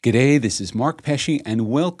G'day, this is Mark Pesce, and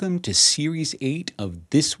welcome to Series 8 of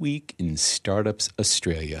This Week in Startups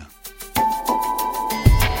Australia.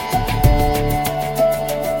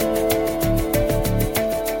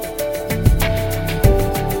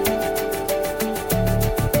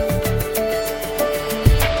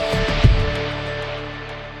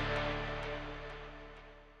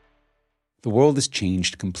 The world has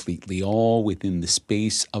changed completely, all within the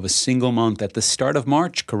space of a single month. At the start of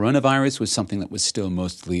March, coronavirus was something that was still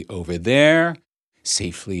mostly over there,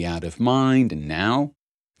 safely out of mind, and now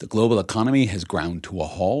the global economy has ground to a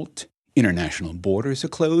halt. International borders are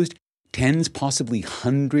closed. Tens, possibly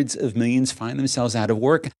hundreds of millions find themselves out of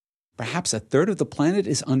work. Perhaps a third of the planet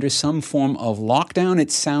is under some form of lockdown.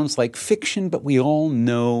 It sounds like fiction, but we all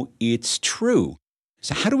know it's true.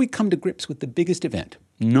 So how do we come to grips with the biggest event?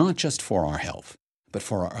 Not just for our health, but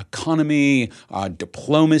for our economy, our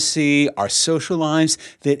diplomacy, our social lives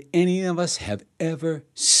that any of us have ever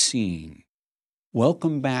seen.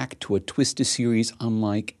 Welcome back to a Twista series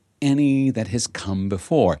unlike any that has come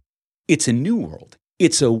before. It's a new world.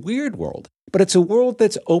 It's a weird world, but it's a world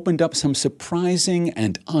that's opened up some surprising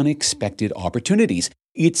and unexpected opportunities.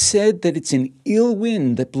 It's said that it's an ill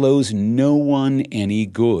wind that blows no one any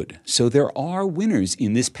good. So there are winners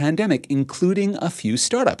in this pandemic, including a few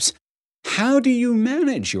startups. How do you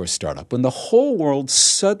manage your startup when the whole world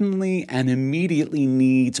suddenly and immediately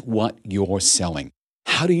needs what you're selling?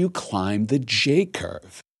 How do you climb the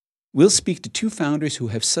J-curve? We'll speak to two founders who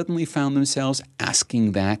have suddenly found themselves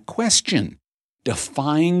asking that question,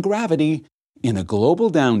 defying gravity in a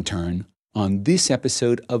global downturn, on this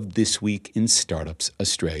episode of This Week in Startups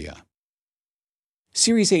Australia.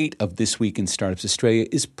 Series 8 of This Week in Startups Australia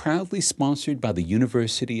is proudly sponsored by the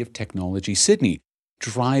University of Technology, Sydney,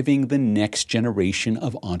 driving the next generation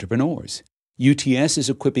of entrepreneurs. UTS is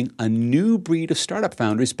equipping a new breed of startup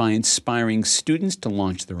founders by inspiring students to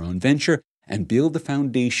launch their own venture and build the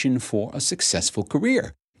foundation for a successful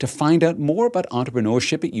career. To find out more about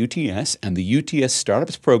entrepreneurship at UTS and the UTS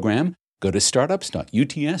Startups program, go to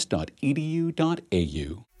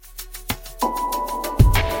startups.uts.edu.au.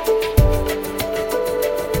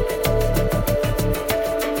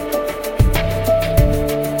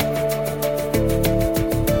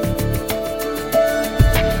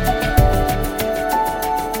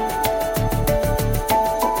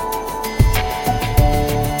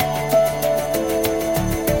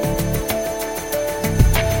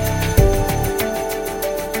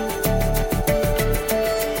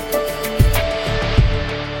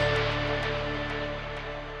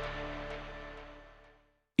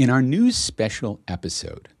 In our news special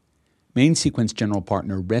episode, Main Sequence General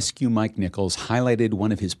Partner Rescue Mike Nichols highlighted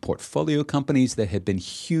one of his portfolio companies that had been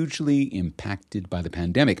hugely impacted by the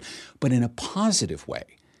pandemic, but in a positive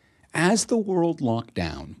way. As the world locked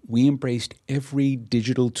down, we embraced every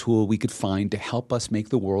digital tool we could find to help us make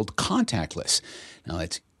the world contactless. Now,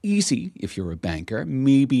 that's easy if you're a banker,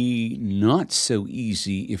 maybe not so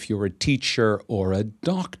easy if you're a teacher or a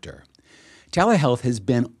doctor. Telehealth has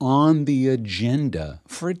been on the agenda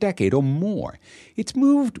for a decade or more. It's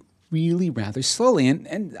moved really rather slowly,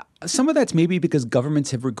 and some of that's maybe because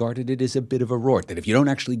governments have regarded it as a bit of a rort, that if you don't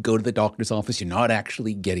actually go to the doctor's office, you're not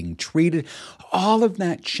actually getting treated. All of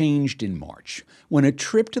that changed in March, when a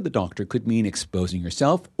trip to the doctor could mean exposing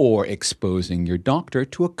yourself or exposing your doctor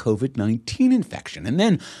to a COVID-19 infection. And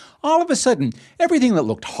then, all of a sudden, everything that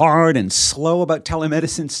looked hard and slow about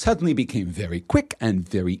telemedicine suddenly became very quick and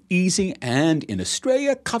very easy, and in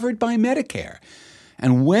Australia, covered by Medicare.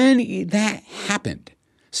 And when that happened,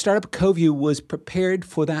 Startup CoView was prepared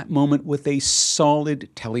for that moment with a solid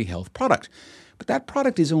telehealth product. But that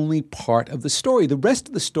product is only part of the story. The rest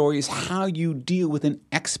of the story is how you deal with an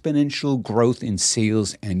exponential growth in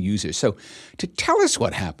sales and users. So to tell us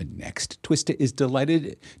what happened next, Twista is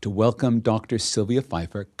delighted to welcome Dr. Sylvia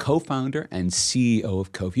Pfeiffer, co-founder and CEO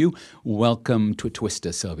of CoView. Welcome to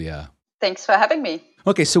Twista, Sylvia. Thanks for having me.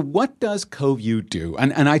 Okay, so what does CoView do?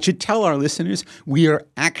 And I should tell our listeners, we are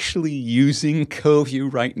actually using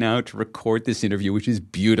CoView right now to record this interview, which is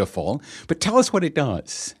beautiful. But tell us what it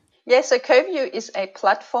does. Yeah, so CoView is a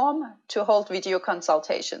platform to hold video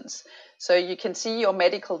consultations. So you can see your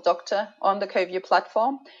medical doctor on the CoView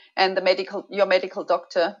platform, and your medical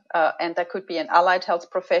doctor, and that could be an allied health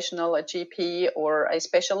professional, a GP, or a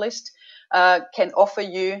specialist, can offer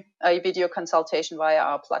you a video consultation via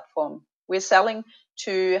our platform. We're selling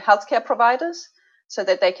to healthcare providers so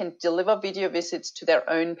that they can deliver video visits to their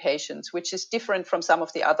own patients, which is different from some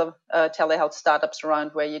of the other telehealth startups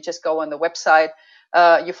around, where you just go on the website,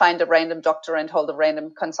 you find a random doctor and hold a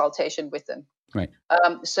random consultation with them. Right.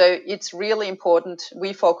 So it's really important.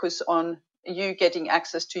 We focus on you getting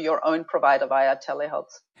access to your own provider via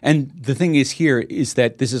telehealth. And the thing is here is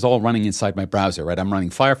that this is all running inside my browser, right? I'm running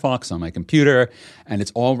Firefox on my computer, and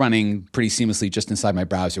it's all running pretty seamlessly just inside my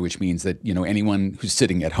browser, which means that, anyone who's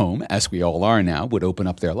sitting at home, as we all are now, would open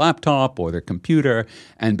up their laptop or their computer,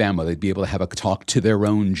 and bam, they'd be able to have a talk to their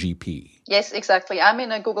own GP. Yes, exactly. I'm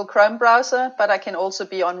in a Google Chrome browser, but I can also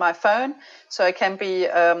be on my phone. So I can be,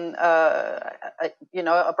 a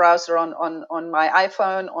browser on my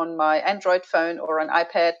iPhone, on my Android phone, or an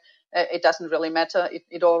iPad. It doesn't really matter.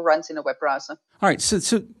 It all runs in a web browser. All right.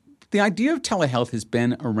 So the idea of telehealth has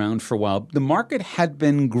been around for a while. The market had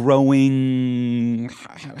been growing.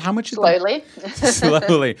 How much? Slowly.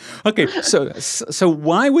 Slowly. Okay. So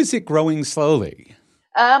why was it growing slowly?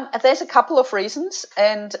 There's a couple of reasons,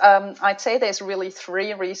 and I'd say there's really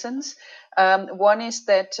three reasons. One is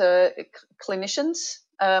that clinicians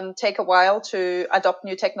take a while to adopt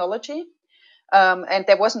new technology, and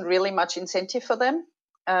there wasn't really much incentive for them.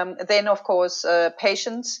 Then, of course,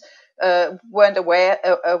 patients weren't aware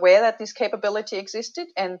that this capability existed,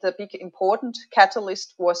 and the big important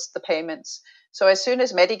catalyst was the payments. So as soon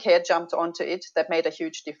as Medicare jumped onto it, that made a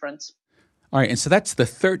huge difference. All right, and so that's the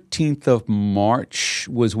 13th of March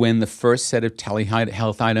was when the first set of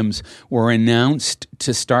telehealth items were announced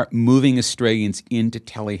to start moving Australians into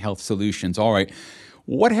telehealth solutions. All right,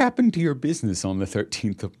 what happened to your business on the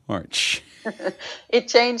 13th of March? It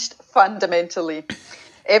changed fundamentally.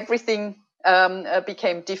 Everything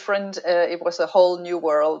became different. It was a whole new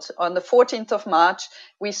world. On the 14th of March,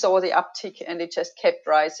 we saw the uptick, and it just kept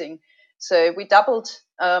rising. So we doubled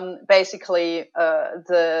basically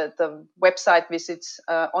the website visits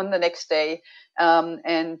on the next day,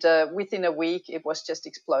 and within a week it was just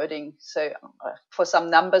exploding. So for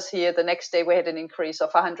some numbers here, the next day we had an increase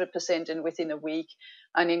of 100%, and within a week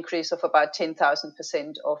an increase of about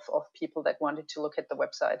 10,000% of people that wanted to look at the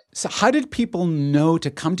website. So how did people know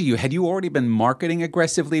to come to you? Had you already been marketing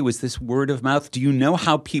aggressively? Was this word of mouth? Do you know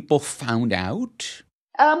how people found out?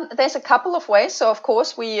 There's a couple of ways. So, of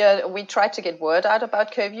course, we tried to get word out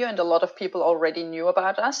about CoView, and a lot of people already knew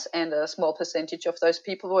about us, and a small percentage of those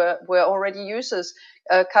people were already users,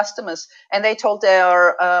 customers, and they told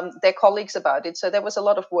their colleagues about it. So there was a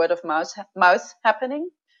lot of word of mouth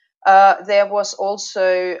happening. There was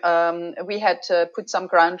also, we had to put some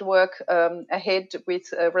groundwork ahead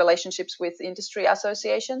with relationships with industry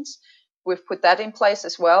associations. We've put that in place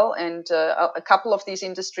as well, and a couple of these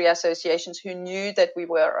industry associations who knew that we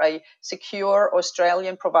were a secure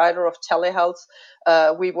Australian provider of telehealth.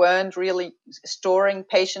 We weren't really storing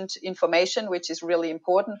patient information, which is really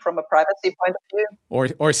important from a privacy point of view.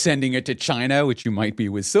 Or sending it to China, which you might be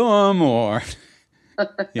with some, or...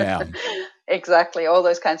 Yeah. Exactly, all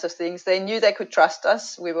those kinds of things. They knew they could trust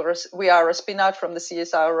us. We are a spin out from the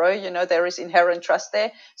CSIRO. There is inherent trust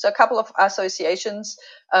there. So a couple of associations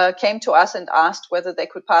came to us and asked whether they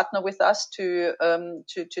could partner with us to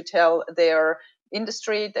tell their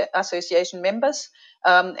industry, the association members,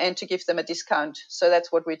 and to give them a discount. So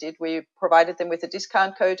that's what we did. We provided them with a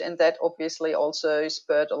discount code, and that obviously also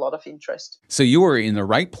spurred a lot of interest. So you were in the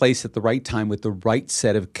right place at the right time with the right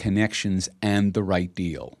set of connections and the right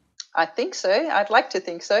deal. I think so. I'd like to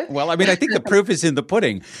think so. Well, I mean, I think the proof is in the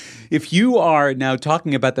pudding. If you are now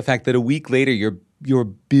talking about the fact that a week later your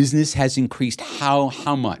business has increased, how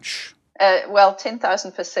much? Well,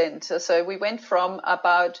 10,000%. So we went from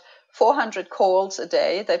about 400 calls a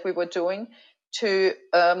day that we were doing to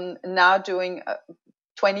now doing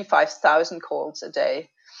 25,000 calls a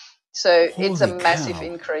day. So it's a massive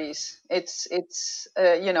increase. It's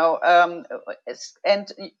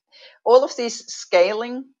and all of these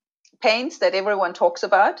scaling pains that everyone talks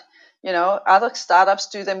about, other startups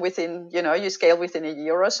do them within, you scale within a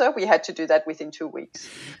year or so. We had to do that within 2 weeks.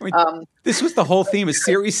 I mean, this was the whole theme of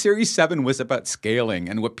Series 7 was about scaling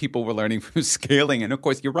and what people were learning from scaling. And of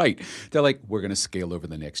course, you're right. They're like, we're going to scale over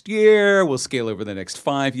the next year. We'll scale over the next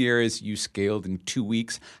 5 years. You scaled in 2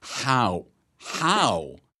 weeks. How?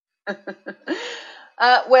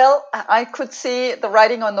 Well, I could see the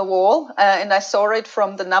writing on the wall, and I saw it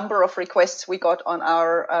from the number of requests we got on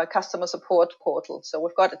our customer support portal. So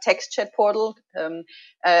we've got a text chat portal, and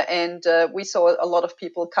we saw a lot of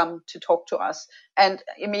people come to talk to us. And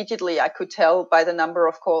immediately I could tell by the number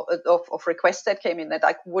of requests that came in that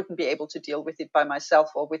I wouldn't be able to deal with it by myself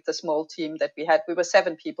or with the small team that we had. We were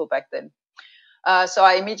 7 people back then. So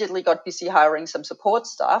I immediately got busy hiring some support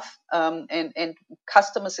staff, and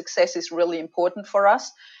customer success is really important for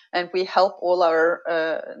us. And we help all our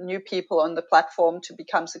new people on the platform to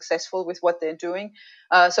become successful with what they're doing.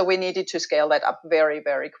 So we needed to scale that up very,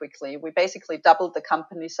 very quickly. We basically doubled the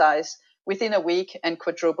company size within a week and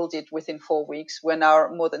quadrupled it within 4 weeks. We're now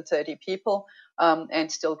more than 30 people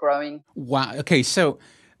and still growing. Wow. Okay. So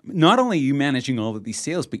not only are you managing all of these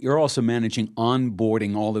sales, but you're also managing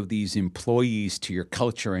onboarding all of these employees to your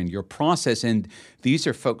culture and your process. And these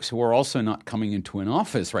are folks who are also not coming into an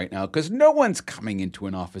office right now because no one's coming into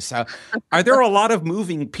an office. Are there a lot of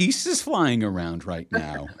moving pieces flying around right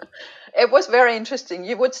now? It was very interesting.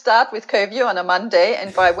 You would start with CoView on a Monday,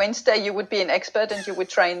 and by Wednesday you would be an expert and you would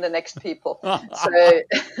train the next people. So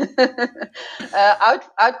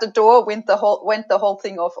out the door went the whole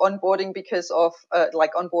thing of onboarding because of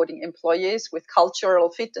like onboarding employees with cultural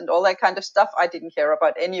fit and all that kind of stuff. I didn't care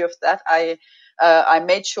about any of that. I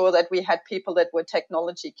made sure that we had people that were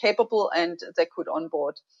technology capable and they could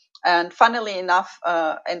onboard. And funnily enough,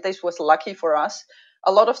 and this was lucky for us,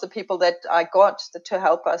 a lot of the people that I got to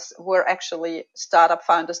help us were actually startup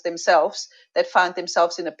founders themselves that found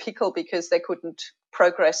themselves in a pickle because they couldn't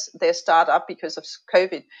progress their startup because of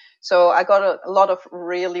COVID. So I got a lot of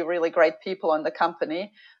really, really great people on the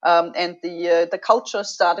company, and the culture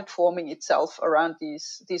started forming itself around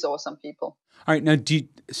these awesome people. All right. Now, did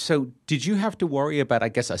you have to worry about, I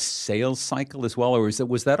guess, a sales cycle as well, or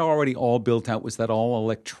was that already all built out? Was that all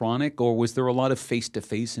electronic, or was there a lot of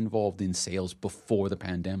face-to-face involved in sales before the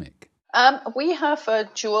pandemic? We have a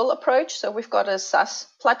dual approach. So we've got a SaaS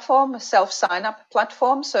platform, a self-sign-up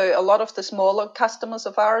platform. So a lot of the smaller customers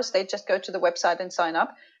of ours, they just go to the website and sign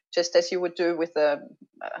up, just as you would do with a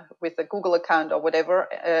Google account or whatever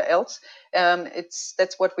else.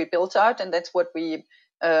 That's what we built out, and that's what we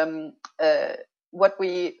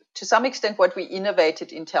to some extent what we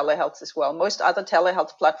innovated in telehealth as well. Most other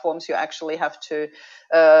telehealth platforms, you actually have to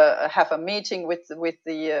have a meeting with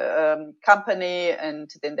the company,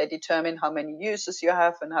 and then they determine how many users you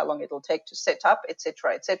have and how long it'll take to set up,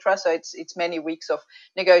 etc., etc. So it's many weeks of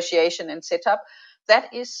negotiation and setup.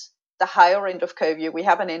 That is the higher end of CoView. We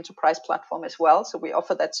have an enterprise platform as well, so we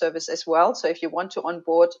offer that service as well. So if you want to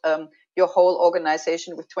onboard your whole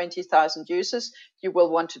organization with 20,000 users, you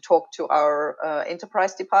will want to talk to our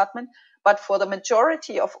enterprise department. But for the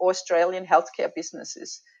majority of Australian healthcare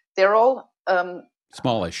businesses, they're all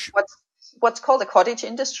smallish. What's called a cottage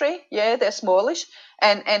industry. Yeah, they're smallish.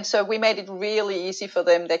 And so we made it really easy for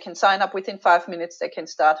them. They can sign up within 5 minutes. They can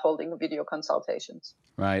start holding video consultations.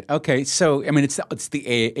 Right. Okay. So, I mean, it's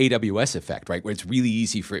the AWS effect, right? Where it's really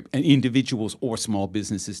easy for individuals or small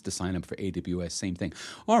businesses to sign up for AWS. Same thing.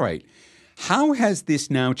 All right. How has this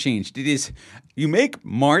now changed? You make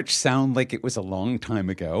March sound like it was a long time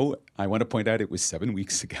ago. I want to point out it was 7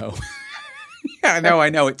 weeks ago. Yeah, I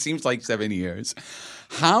know. It seems like 7 years.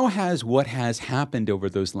 How has what has happened over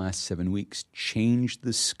those last 7 weeks changed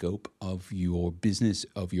the scope of your business,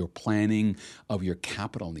 of your planning, of your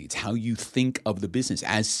capital needs, how you think of the business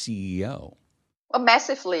as CEO? Well,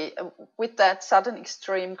 massively. With that sudden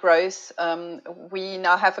extreme growth, we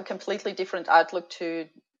now have a completely different outlook to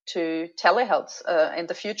telehealth, and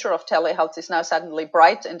the future of telehealth is now suddenly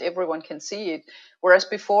bright and everyone can see it. Whereas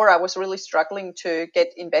before I was really struggling to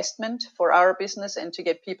get investment for our business and to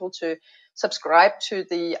get people to subscribe to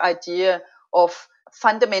the idea of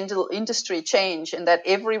fundamental industry change and that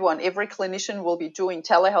every clinician will be doing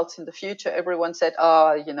telehealth in the future. Everyone said,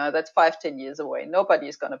 that's 5-10 years away. Nobody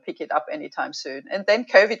is going to pick it up anytime soon. And then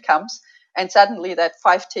COVID comes and suddenly that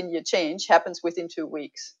 5-10 year change happens within 2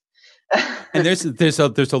 weeks. And there's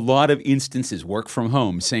a lot of instances, work from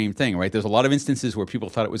home, same thing, right? There's a lot of instances where people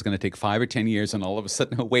thought it was going to take 5 or 10 years, and all of a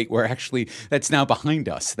sudden, that's now behind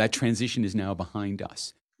us. That transition is now behind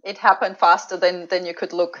us. It happened faster than you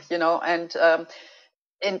could look, and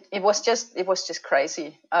it was just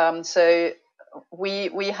crazy. So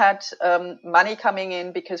we had money coming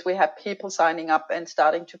in because we had people signing up and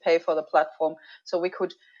starting to pay for the platform, so we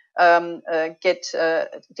could get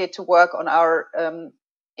to work on our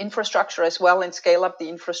infrastructure as well and scale up the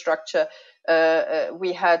infrastructure.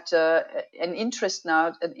 We had an interest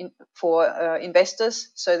now for investors,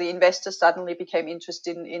 so the investors suddenly became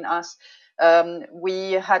interested in us.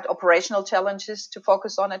 We had operational challenges to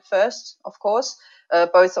focus on at first, of course,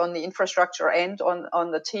 both on the infrastructure and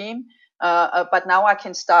on the team. But now I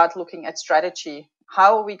can start looking at strategy.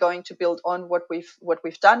 How are we going to build on what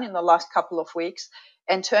we've done in the last couple of weeks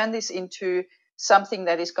and turn this into something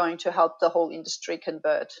that is going to help the whole industry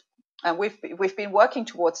convert? And we've been working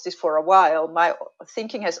towards this for a while. My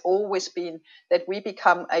thinking has always been that we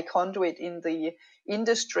become a conduit in the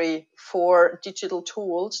industry for digital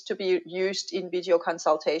tools to be used in video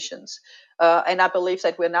consultations. And I believe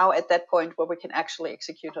that we're now at that point where we can actually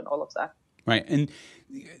execute on all of that. Right. And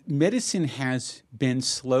medicine has been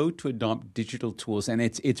slow to adopt digital tools. And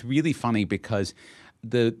it's really funny because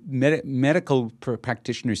medical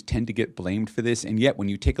practitioners tend to get blamed for this, and yet when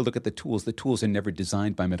you take a look at the tools are never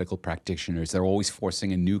designed by medical practitioners. They're always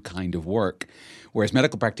forcing a new kind of work, whereas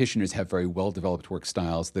medical practitioners have very well-developed work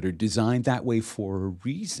styles that are designed that way for a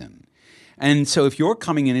reason. And so if you're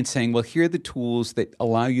coming in and saying, well, here are the tools that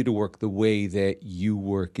allow you to work the way that you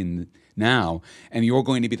work in now, and you're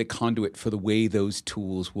going to be the conduit for the way those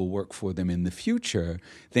tools will work for them in the future,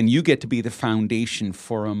 then you get to be the foundation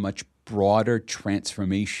for a much broader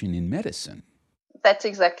transformation in medicine. That's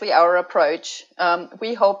exactly our approach.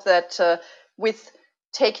 We hope that with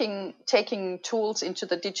taking tools into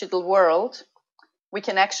the digital world, we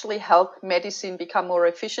can actually help medicine become more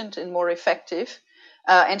efficient and more effective,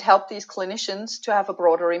 and help these clinicians to have a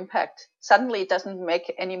broader impact. Suddenly, it doesn't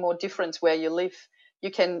make any more difference where you live. You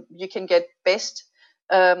can get best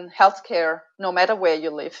healthcare no matter where you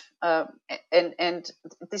live, and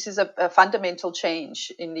this is a fundamental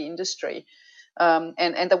change in the industry,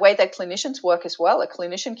 and the way that clinicians work as well. A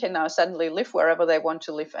clinician can now suddenly live wherever they want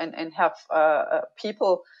to live, and have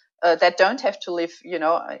people that don't have to live, in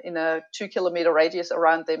a 2-kilometer radius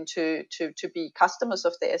around them to be customers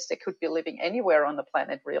of theirs. They could be living anywhere on the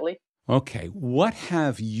planet, really. Okay, what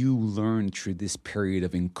have you learned through this period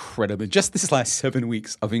of just this last 7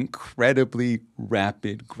 weeks of incredibly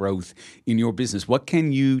rapid growth in your business? What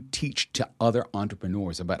can you teach to other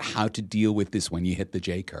entrepreneurs about how to deal with this when you hit the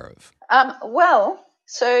J curve?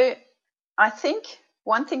 So I think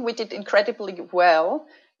one thing we did incredibly well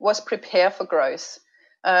was prepare for growth.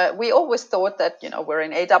 We always thought that, we're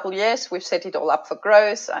in AWS, we've set it all up for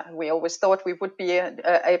growth. We always thought we would be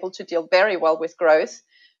able to deal very well with growth.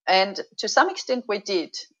 And to some extent we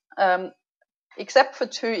did, except for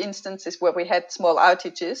 2 instances where we had small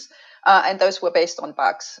outages, and those were based on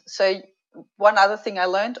bugs. So one other thing I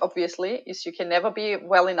learned, obviously, is you can never be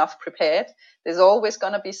well enough prepared. There's always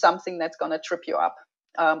going to be something that's going to trip you up.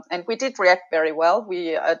 And we did react very well.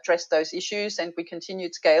 We addressed those issues and we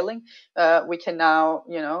continued scaling. We can now,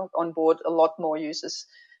 onboard a lot more users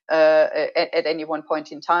at any one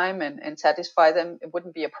point in time and satisfy them. It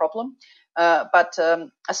wouldn't be a problem. But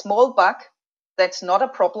a small bug that's not a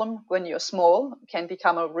problem when you're small can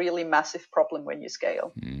become a really massive problem when you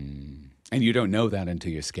scale. And you don't know that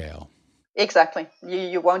until you scale. Exactly.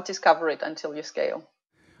 You won't discover it until you scale.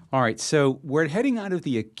 All right, so we're heading out of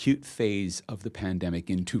the acute phase of the pandemic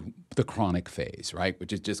into the chronic phase, right?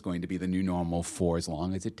 Which is just going to be the new normal for as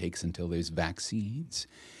long as it takes until there's vaccines.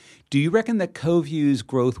 Do you reckon that CoView's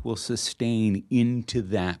growth will sustain into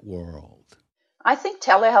that world? I think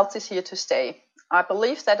telehealth is here to stay. I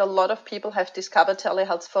believe that a lot of people have discovered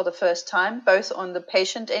telehealth for the first time, both on the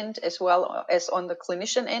patient end as well as on the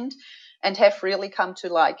clinician end, and have really come to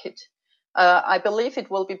like it. I believe it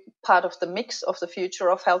will be part of the mix of the future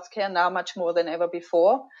of healthcare now much more than ever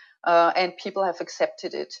before, and people have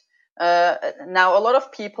accepted it. Now, a lot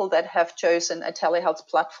of people that have chosen a telehealth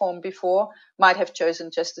platform before might have chosen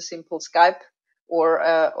just a simple Skype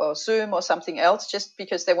or Zoom or something else just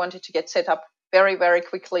because they wanted to get set up very, very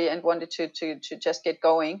quickly and wanted to just get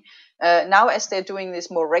going. Now, as they're doing this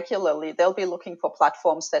more regularly, they'll be looking for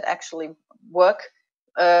platforms that actually work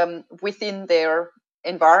within their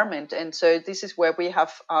environment. And so this is where we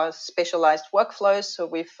have our specialized workflows. So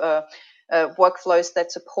we've workflows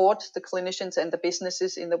that support the clinicians and the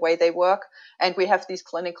businesses in the way they work. And we have these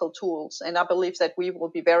clinical tools. And I believe that we will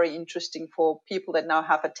be very interesting for people that now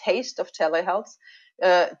have a taste of telehealth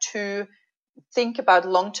to think about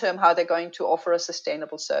long-term how they're going to offer a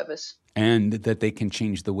sustainable service. And that they can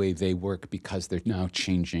change the way they work because they're now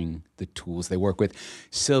changing the tools they work with.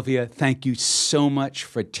 Sylvia, thank you so much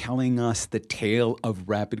for telling us the tale of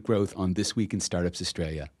rapid growth on This Week in Startups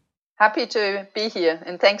Australia. Happy to be here,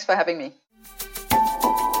 and thanks for having me.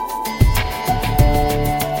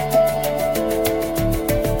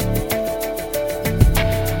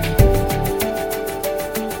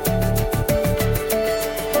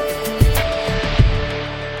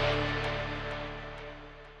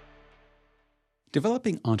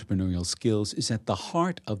 Developing entrepreneurial skills is at the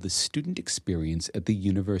heart of the student experience at the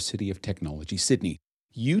University of Technology, Sydney.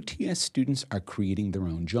 UTS students are creating their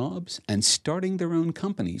own jobs and starting their own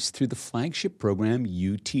companies through the flagship program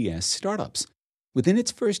UTS Startups. Within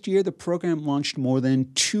its first year, the program launched more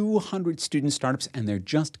than 200 student startups, and they're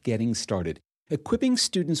just getting started, equipping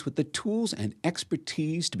students with the tools and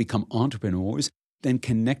expertise to become entrepreneurs, then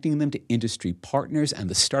connecting them to industry partners and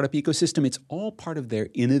the startup ecosystem. It's all part of their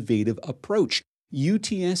innovative approach.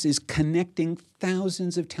 UTS is connecting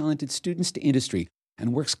thousands of talented students to industry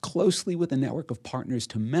and works closely with a network of partners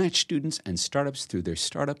to match students and startups through their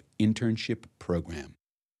startup internship program.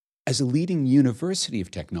 As a leading university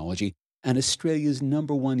of technology, and Australia's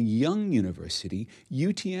 #1 young university,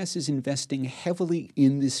 UTS is investing heavily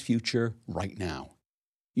in this future right now.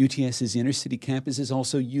 UTS's inner-city campus is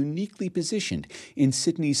also uniquely positioned in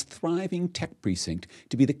Sydney's thriving tech precinct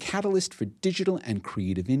to be the catalyst for digital and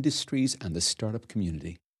creative industries and the startup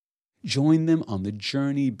community. Join them on the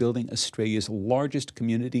journey building Australia's largest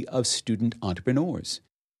community of student entrepreneurs.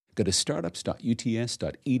 Go to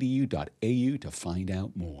startups.uts.edu.au to find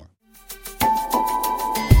out more.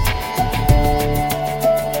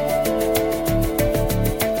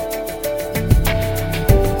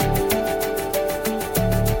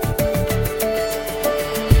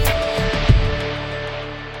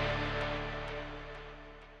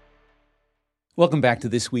 Welcome back to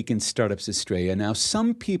This Week in Startups Australia. Now,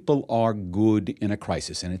 some people are good in a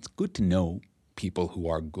crisis, and it's good to know people who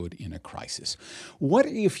are good in a crisis. What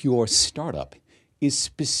if your startup is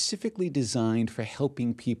specifically designed for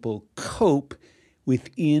helping people cope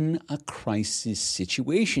within a crisis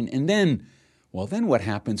situation? And then what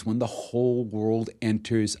happens when the whole world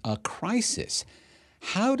enters a crisis?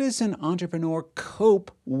 How does an entrepreneur cope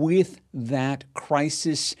with that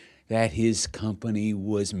crisis that his company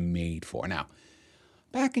was made for? Now,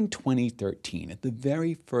 back in 2013, at the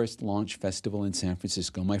very first launch festival in San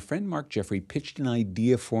Francisco, my friend Mark Jeffrey pitched an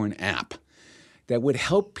idea for an app that would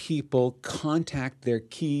help people contact their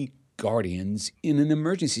key guardians in an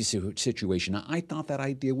emergency situation. Now, I thought that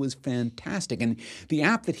idea was fantastic. And the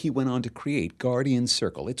app that he went on to create, Guardian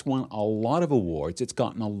Circle, it's won a lot of awards. It's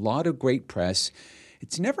gotten a lot of great press.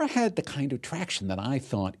 It's never had the kind of traction that I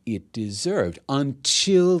thought it deserved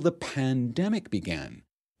until the pandemic began.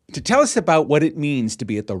 To tell us about what it means to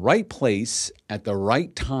be at the right place at the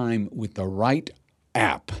right time with the right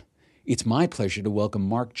app, it's my pleasure to welcome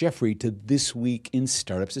Mark Jeffrey to This Week in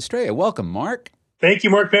Startups Australia. Welcome, Mark. Thank you,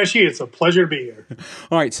 Mark Pesce. It's a pleasure to be here.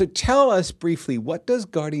 All right, so tell us briefly, what does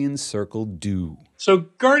Guardian Circle do? So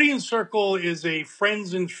Guardian Circle is a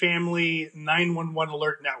friends and family 911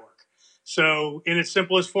 alert network. So in its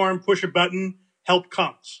simplest form, push a button, help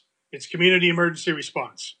comes. It's community emergency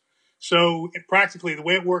response. So practically, the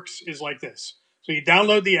way it works is like this. So you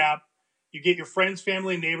download the app, you get your friends,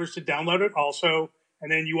 family, and neighbors to download it also,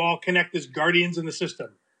 and then you all connect as guardians in the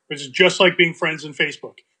system, which is just like being friends in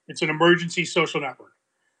Facebook. It's an emergency social network.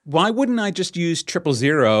 Why wouldn't I just use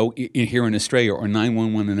 000 here in Australia or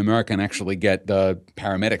 911 in America and actually get the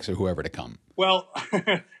paramedics or whoever to come? Well,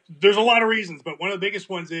 there's a lot of reasons, but one of the biggest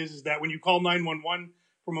ones is that when you call 911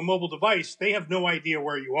 from a mobile device, they have no idea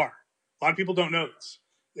where you are. A lot of people don't know this.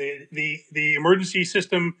 The emergency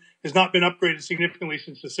system has not been upgraded significantly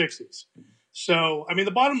since the 60s. So, I mean,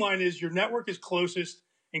 the bottom line is your network is closest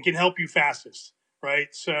and can help you fastest, right?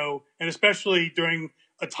 So, and especially during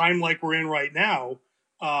a time like we're in right now,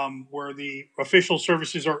 where the official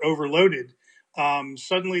services are overloaded,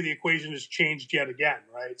 suddenly the equation has changed yet again,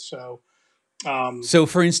 right? So,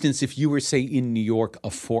 for instance, if you were, say, in New York a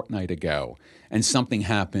fortnight ago and something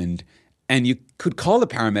happened, and you could call the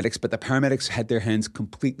paramedics, but the paramedics had their hands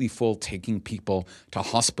completely full taking people to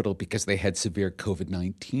hospital because they had severe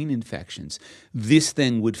COVID-19 infections. This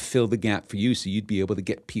then would fill the gap for you, so you'd be able to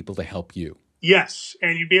get people to help you. Yes,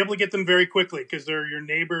 and you'd be able to get them very quickly because they're your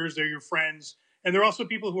neighbors, they're your friends, and they're also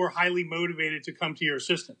people who are highly motivated to come to your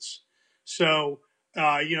assistance. So,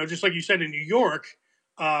 just like you said in New York,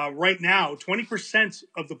 right now, 20%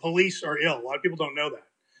 of the police are ill. A lot of people don't know that.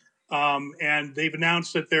 And they've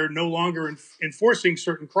announced that they're no longer enforcing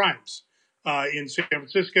certain crimes in San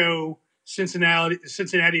Francisco,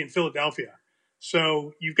 Cincinnati, and Philadelphia.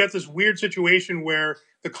 So you've got this weird situation where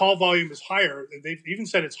the call volume is higher. They've even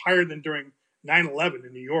said it's higher than during 9/11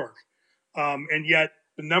 in New York. And yet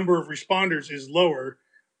the number of responders is lower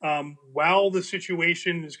while the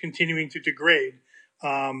situation is continuing to degrade.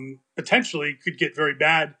 Potentially could get very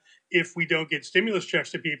bad if we don't get stimulus checks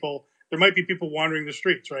to people. There might be people wandering the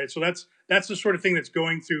streets, right? So that's the sort of thing that's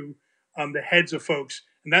going through the heads of folks.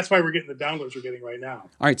 And that's why we're getting the downloads we're getting right now.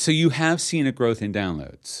 All right. So you have seen a growth in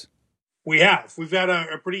downloads. We have. We've had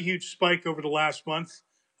a pretty huge spike over the last month.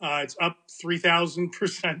 It's up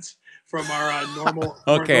 3,000% from our normal,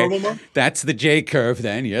 okay. Our normal month. That's the J curve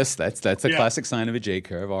then. Yes, that's a classic sign of a J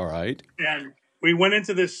curve. All right. And we went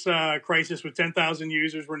into this crisis with 10,000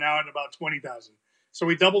 users. We're now at about 20,000. So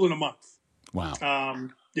we doubled in a month. Wow.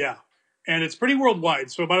 Yeah. And it's pretty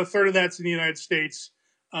worldwide. So about a third of that's in the United States.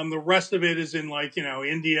 The rest of it is in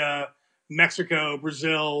India, Mexico,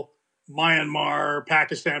 Brazil, Myanmar,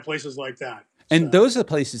 Pakistan, places like that. And those are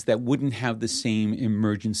places that wouldn't have the same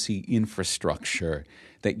emergency infrastructure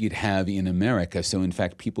that you'd have in America. So in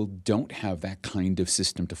fact, people don't have that kind of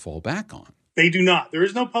system to fall back on. They do not. There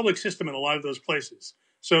is no public system in a lot of those places.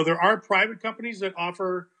 So there are private companies that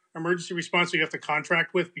offer emergency response that you have to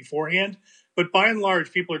contract with beforehand. But by and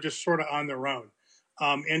large, people are just sort of on their own.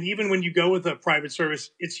 And even when you go with a private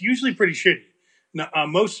service, it's usually pretty shitty. Now,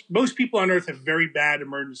 most people on Earth have very bad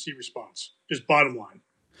emergency response. Just bottom line.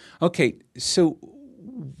 Okay, so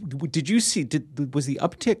did you see? Was the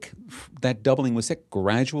uptick, that doubling, was that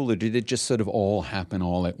gradual, or did it just sort of all happen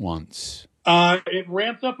all at once? It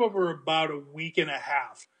ramped up over about a week and a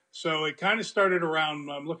half. So it kind of started around.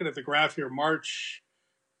 I'm looking at the graph here, March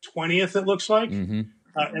 20th. It looks like, and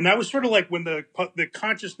that was sort of like when the public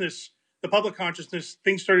consciousness,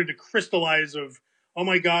 things started to crystallize. Of, oh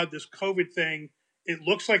my God, this COVID thing. It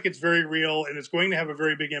looks like it's very real and it's going to have a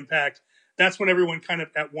very big impact. That's when everyone kind of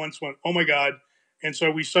at once went, oh my God. And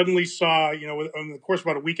so we suddenly saw, in the course of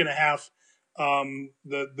about a week and a half,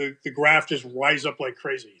 the graph just rise up like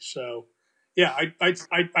crazy. So yeah,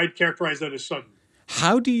 I'd characterize that as sudden.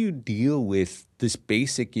 How do you deal with this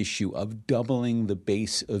basic issue of doubling the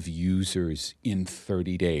base of users in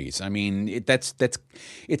 30 days? I mean, it's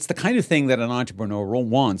the kind of thing that an entrepreneur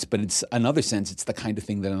wants, but it's another sense, it's the kind of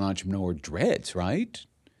thing that an entrepreneur dreads, right?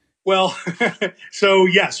 Well, so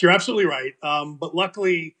yes, you're absolutely right. But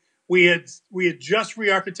luckily, we had just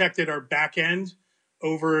re-architected our back end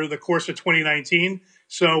over the course of 2019.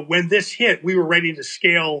 So when this hit, we were ready to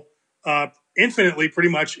scale infinitely, pretty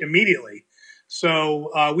much immediately.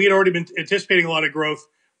 So we had already been anticipating a lot of growth.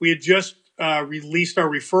 We had just released our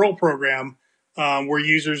referral program where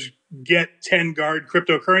users get 10 Guard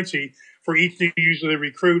cryptocurrency for each new user they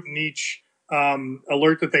recruit and each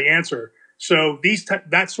alert that they answer. So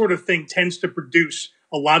that sort of thing tends to produce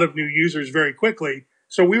a lot of new users very quickly.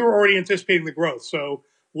 So we were already anticipating the growth. So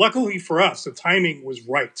luckily for us, the timing was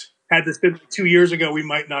right. Had this been 2 years ago, we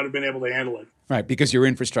might not have been able to handle it. Right, because your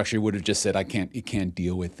infrastructure would have just said, it can't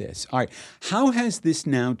deal with this. All right, how has this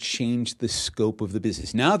now changed the scope of the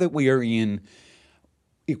business? Now that we are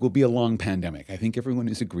it will be a long pandemic. I think everyone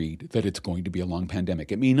has agreed that it's going to be a long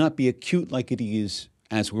pandemic. It may not be acute like it is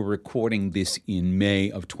as we're recording this in May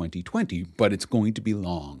of 2020, but it's going to be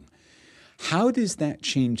long. How does that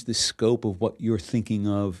change the scope of what you're thinking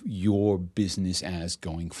of your business as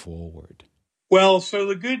going forward? Well, so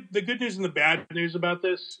the good news and the bad news about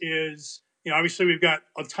this is, obviously we've got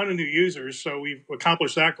a ton of new users, so we've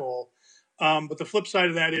accomplished that goal. But the flip side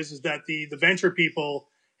of that is that the venture people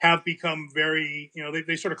have become very,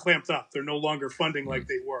 they sort of clamped up. They're no longer funding like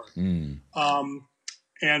they were.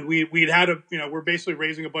 And we'd had we're basically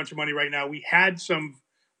raising a bunch of money right now. We had some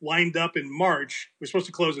lined up in March. We're supposed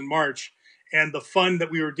to close in March, and the fund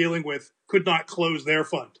that we were dealing with could not close their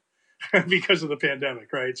fund because of the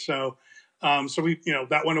pandemic, right? So we,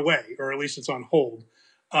 that went away, or at least it's on hold.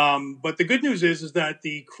 But the good news is that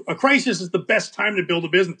a crisis is the best time to build a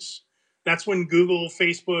business. That's when Google,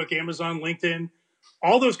 Facebook, Amazon, LinkedIn,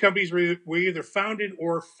 all those companies were either founded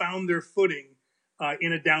or found their footing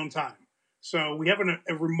in a downtime. So we have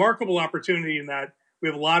a remarkable opportunity in that we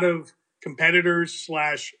have a lot of competitors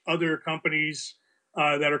 / other companies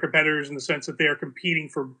that are competitors in the sense that they are competing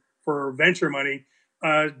for venture money,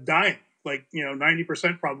 dying. Like,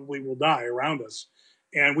 90% probably will die around us,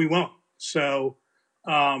 and we won't. So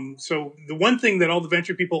the one thing that all the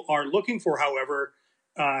venture people are looking for, however,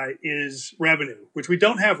 is revenue, which we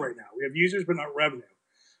don't have right now. We have users, but not revenue.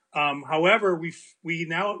 However, we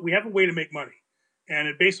have a way to make money, and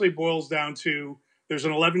it basically boils down to there's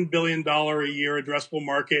an $11 billion a year addressable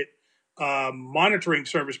market, monitoring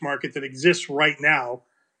service market that exists right now.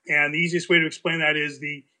 And the easiest way to explain that is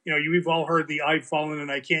you've all heard the I've fallen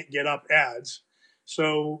and I can't get up ads.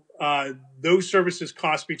 So those services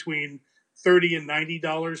cost between $30 and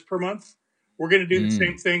 $90 per month. We're going to do the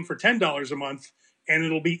same thing for $10 a month, and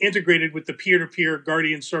it'll be integrated with the peer-to-peer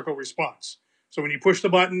Guardian Circle response. So when you push the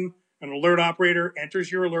button, an alert operator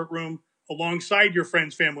enters your alert room alongside your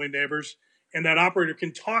friends, family, and neighbors, and that operator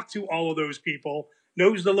can talk to all of those people,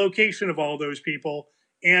 knows the location of all those people,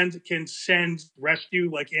 and can send rescue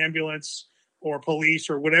like ambulance or police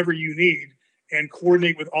or whatever you need and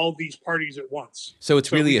coordinate with all these parties at once. So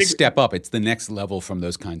it's really a step up. It's the next level from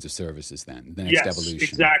those kinds of services then, the next evolution. Yes,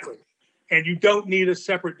 exactly. And you don't need a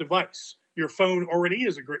separate device. Your phone already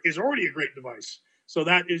is already a great device. So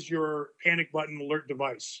that is your panic button alert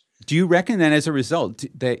device. Do you reckon that as a result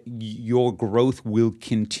that your growth will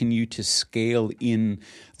continue to scale in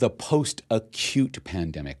the post-acute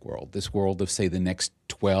pandemic world, this world of, say, the next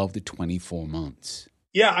 12 to 24 months?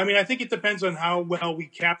 Yeah, I mean, I think it depends on how well we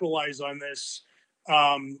capitalize on this.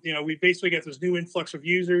 We basically get this new influx of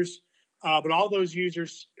users, but all those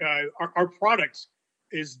users, our product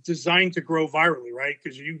is designed to grow virally, right?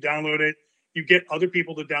 Because you download it, you get other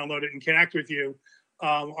people to download it and connect with you.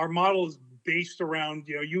 Our model is based around,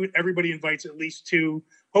 everybody invites at least 2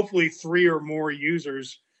 hopefully 3 or more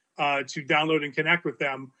users to download and connect with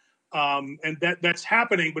them. And that's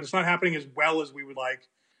happening, but it's not happening as well as we would like.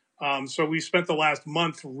 So we spent the last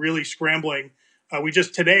month really scrambling. We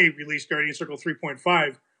just today released Guardian Circle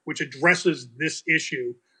 3.5, which addresses this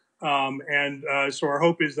issue. So our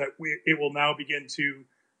hope is that it will now begin to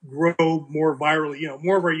grow more virally.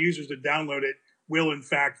 More of our users that download it will, in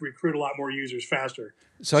fact, recruit a lot more users faster.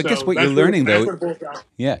 So I guess what you're learning, though,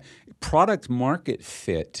 product market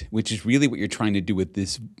fit, which is really what you're trying to do with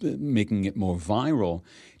this, making it more viral,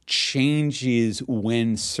 changes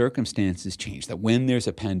when circumstances change. That when there's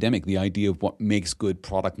a pandemic, the idea of what makes good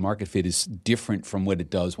product market fit is different from what it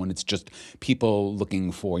does when it's just people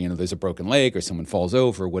looking for, there's a broken leg or someone falls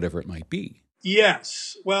over, whatever it might be.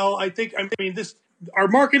 Yes. Well, our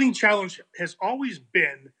marketing challenge has always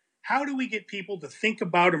been, how do we get people to think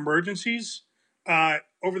about emergencies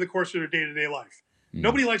over the course of their day-to-day life?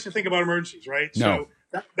 Nobody likes to think about emergencies, right? No.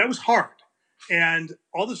 So that was hard. And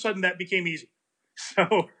all of a sudden that became easy.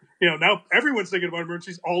 So, now everyone's thinking about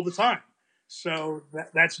emergencies all the time. So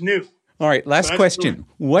that's new. All right, last question.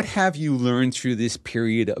 What have you learned through this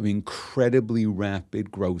period of incredibly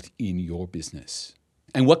rapid growth in your business?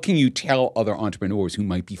 And what can you tell other entrepreneurs who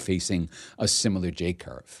might be facing a similar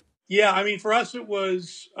J-curve? Yeah, for us, it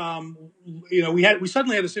was, we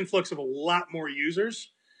suddenly had this influx of a lot more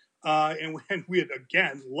users. And we had,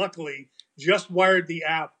 again, luckily just wired the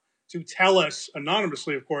app to tell us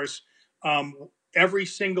anonymously, of course, every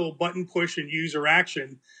single button push and user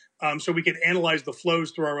action, so we could analyze the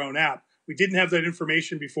flows through our own app. We didn't have that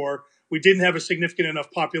information before. We didn't have a significant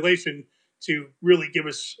enough population to really give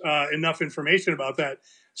us enough information about that.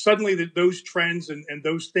 Suddenly, those trends and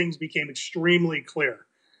those things became extremely clear.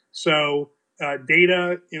 So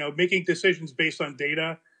data, making decisions based on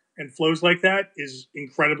data and flows like that is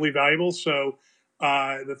incredibly valuable. So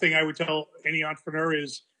the thing I would tell any entrepreneur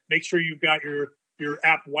is make sure you've got your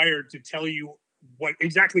app wired to tell you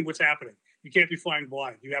exactly what's happening. You can't be flying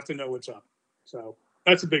blind. You have to know what's up. So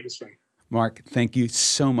that's the biggest thing. Mark, thank you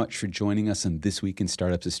so much for joining us on This Week in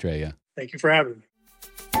Startups Australia. Thank you for having me.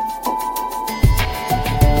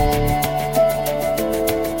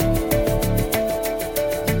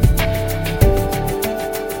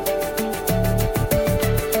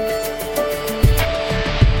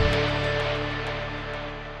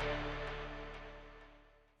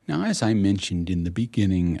 Now, as I mentioned in the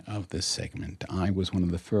beginning of this segment, I was one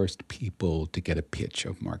of the first people to get a pitch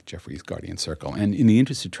of Mark Jeffries' Guardian Circle. And in the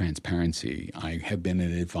interest of transparency, I have been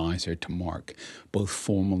an advisor to Mark, both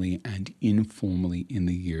formally and informally in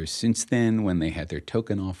the years since then. When they had their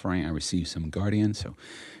token offering, I received some Guardian. So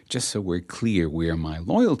just so we're clear where my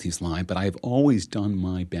loyalties lie, but I've always done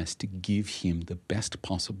my best to give him the best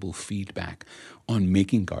possible feedback on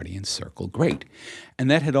making Guardian Circle great.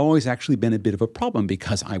 And that had always actually been a bit of a problem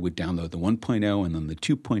because I would download the 1.0 and then the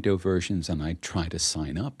 2.0 versions, and I'd try to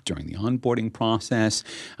sign up during the onboarding process.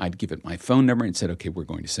 I'd give it my phone number and said, okay, we're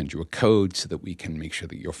going to send you a code so that we can make sure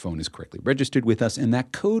that your phone is correctly registered with us. And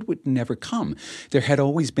that code would never come. There had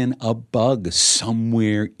always been a bug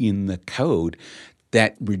somewhere in the code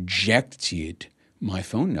that rejected my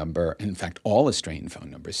phone number, and in fact, all Australian phone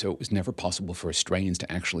numbers. So it was never possible for Australians to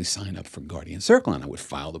actually sign up for Guardian Circle. And I would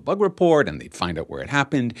file the bug report, and they'd find out where it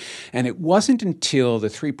happened. And it wasn't until the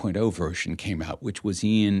 3.0 version came out, which was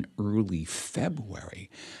in early February,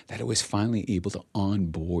 that I was finally able to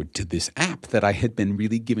onboard to this app that I had been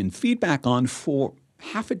really given feedback on for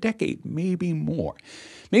half a decade, maybe more.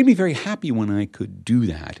 Made me very happy when I could do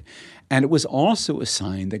that. And it was also a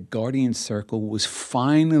sign that Guardian Circle was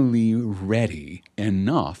finally ready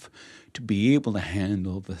enough to be able to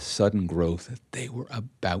handle the sudden growth that they were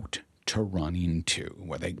about to run into,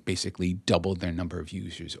 where they basically doubled their number of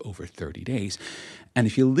users over 30 days. And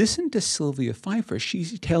if you listen to Sylvia Pfeiffer, she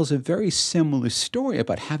tells a very similar story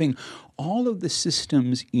about having all of the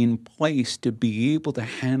systems in place to be able to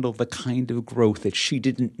handle the kind of growth that she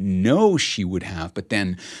didn't know she would have. But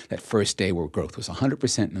then that first day where growth was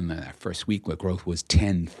 100%, and then that first week where growth was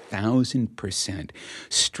 10,000%,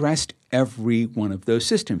 stressed every one of those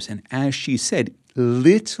systems. And as she said,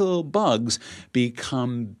 little bugs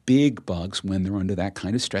become big bugs when they're under that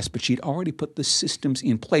kind of stress, but she'd already put the systems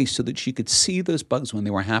in place so that she could see those bugs when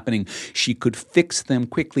they were happening. She could fix them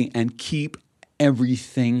quickly and keep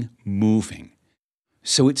everything moving.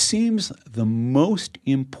 So it seems the most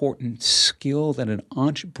important skill that an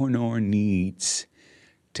entrepreneur needs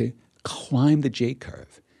to climb the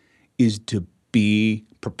J-curve is to be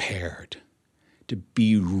prepared, to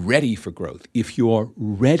be ready for growth. If you're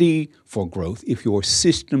ready for growth, if your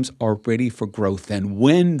systems are ready for growth, then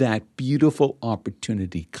when that beautiful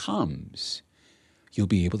opportunity comes, you'll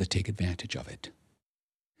be able to take advantage of it.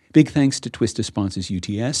 Big thanks to Twister sponsors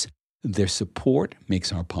UTS. Their support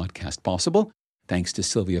makes our podcast possible. Thanks to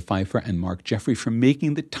Sylvia Pfeiffer and Mark Jeffrey for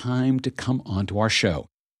making the time to come onto our show.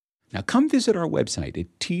 Now come visit our website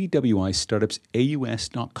at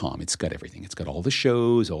twistartupsaus.com. It's got everything. It's got all the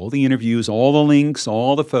shows, all the interviews, all the links,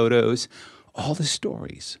 all the photos, all the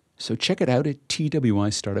stories. So check it out at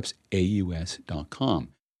twistartupsaus.com.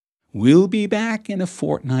 We'll be back in a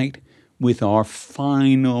fortnight with our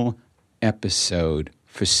final episode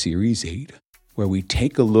for Series 8, where we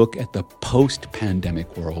take a look at the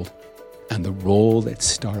post-pandemic world and the role that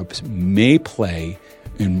startups may play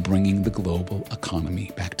in bringing the global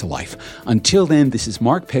economy back to life. Until then, this is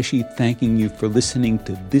Mark Pesce thanking you for listening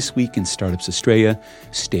to This Week in Startups Australia.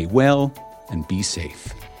 Stay well and be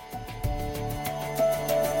safe.